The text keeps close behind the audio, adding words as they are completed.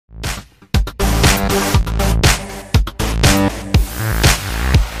Cinema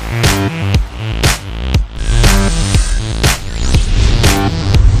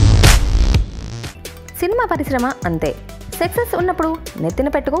పరిశ్రమ అంతే, success ఉన్నప్పుడు నెత్తిన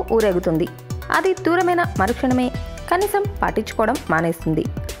పెట్టుకు ఊరేగుతుంది. అది దూరమైన మరుక్షణమే కనీసం పట్టించుకోవడం మానేస్తుంది.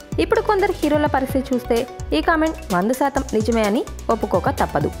 ఇప్పుడు కొందరు హీరోల పరిస్థితి చూస్తే ఈ కామెంట్ 100% నిజమే అని ఒప్పుకోక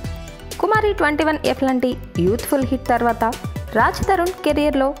తప్పదు. కుమారి 21F లాంటి యూత్ఫుల్ హిట్ తర్వాత రాజ్ తరుణ్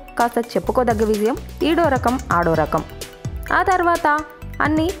కెరియర్లో కాస్త చెప్పుకోదగ్గ విజయం ఈడో రకం ఆడో రకం. ఆ తర్వాత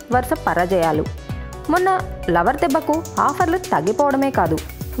అన్నీ వరుస పరాజయాలు. మొన్న లవర్ దెబ్బకు ఆఫర్లు తగ్గిపోవడమే కాదు,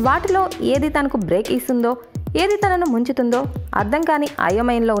 వాటిలో ఏది తనకు బ్రేక్ ఇస్తుందో, ఏది తనను ముంచుతుందో అర్థం కాని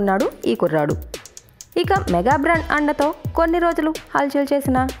అయోమయంలో ఉన్నాడు ఈ కుర్రాడు. ఇక మెగా బ్రాండ్ అండతో కొన్ని రోజులు హల్చల్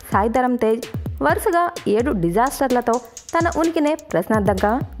చేసిన సాయి ధరమ్ తేజ్ వరుసగా 7 డిజాస్టర్లతో తన ఉనికినే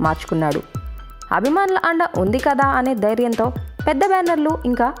ప్రశ్నార్థంగా మార్చుకున్నాడు. అభిమానుల అండ ఉంది కదా అనే ధైర్యంతో పెద్ద బ్యానర్లు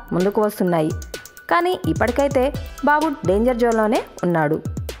ఇంకా ముందుకు వస్తున్నాయి. కానీ ఇప్పటికైతే బాబు డేంజర్ జోన్లోనే ఉన్నాడు.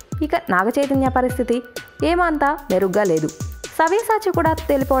 ఇక నాగచైతన్య పరిస్థితి ఏమంతా మెరుగ్గా లేదు. సవ్యసాచి కూడా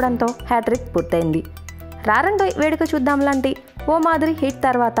తేలిపోవడంతో హ్యాట్రిక్ పూర్తయింది. రారండోయ్ వేడుక చూద్దాం లాంటి ఓ మాదిరి హిట్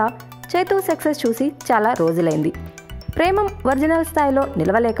తర్వాత చైతు సక్సెస్ చూసి చాలా రోజులైంది. ప్రేమం ఒరిజినల్ స్థాయిలో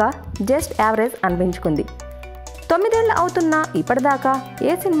నిలవలేక జస్ట్ యావరేజ్ అనిపించుకుంది. 9 ఏళ్ళు అవుతున్నా ఇప్పటిదాకా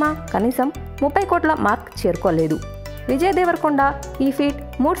ఏ సినిమా కనీసం 30 కోట్ల మార్క్ చేరుకోలేదు. విజయ్ దేవరకొండ ఈ ఫీట్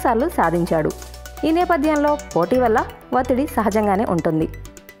 3 సార్లు సాధించాడు. ఈ నేపథ్యంలో పోటీ వల్ల ఒత్తిడి సహజంగానే ఉంటుంది.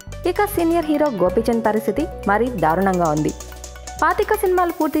 ఇక సీనియర్ హీరో గోపీచంద్ పరిస్థితి మరీ దారుణంగా ఉంది. 25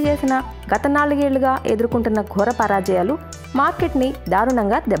 సినిమాలు పూర్తి చేసిన గత 4 ఏళ్లుగా ఎదుర్కొంటున్న ఘోర పరాజయాలు మార్కెట్ని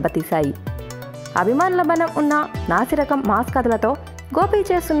దారుణంగా దెబ్బతీశాయి. అభిమానుల బలం ఉన్న నాసిరకం మాస్ కథలతో గోపి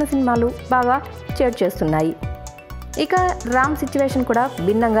చేస్తున్న సినిమాలు బాగా చేడ్ చేస్తున్నాయి. ఇక రామ్ సిచ్యువేషన్ కూడా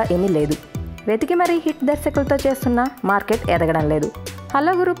భిన్నంగా ఏమీ లేదు. వెతికి మరీ హిట్ దర్శకులతో చేస్తున్న మార్కెట్ ఎదగడం లేదు.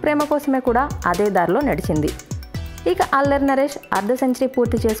 హల్లగురు ప్రేమ కోసమే కూడా అదే దారిలో నడిచింది. ఇక అల్లరి నరేష్ అర్ధ సెంచరీ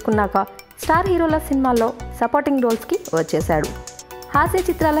పూర్తి చేసుకున్నాక స్టార్ హీరోల సినిమాల్లో సపోర్టింగ్ రోల్స్కి వచ్చేశాడు. హాస్య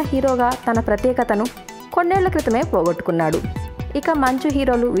చిత్రాల హీరోగా తన ప్రత్యేకతను కొన్నేళ్ల క్రితమే పోగొట్టుకున్నాడు. ఇక మంచు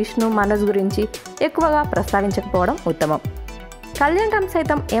హీరోలు విష్ణు, మనోజ్ గురించి ఎక్కువగా ప్రస్తావించకపోవడం ఉత్తమం. కళ్యాణ్ రామ్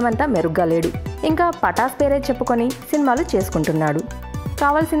సైతం ఏమంతా మెరుగ్గా లేడు. ఇంకా పటాస్ పేరే చెప్పుకొని సినిమాలు చేసుకుంటున్నాడు.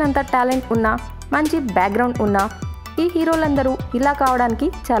 కావలసినంత టాలెంట్ ఉన్నా, మంచి బ్యాక్గ్రౌండ్ ఉన్నా ఈ హీరోలందరూ ఇలా కావడానికి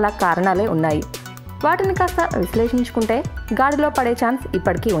చాలా కారణాలే ఉన్నాయి. వాటిని కాస్త విశ్లేషించుకుంటే గాడిలో పడే ఛాన్స్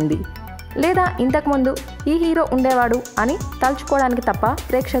ఇప్పటికీ ఉంది. లేదా ఇంతకుముందు ఈ హీరో ఉండేవాడు అని తలుచుకోవడానికి తప్ప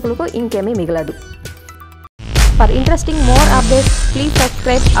ప్రేక్షకులకు ఇంకేమీ మిగలదు. For interesting more updates please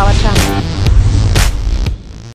subscribe our channel.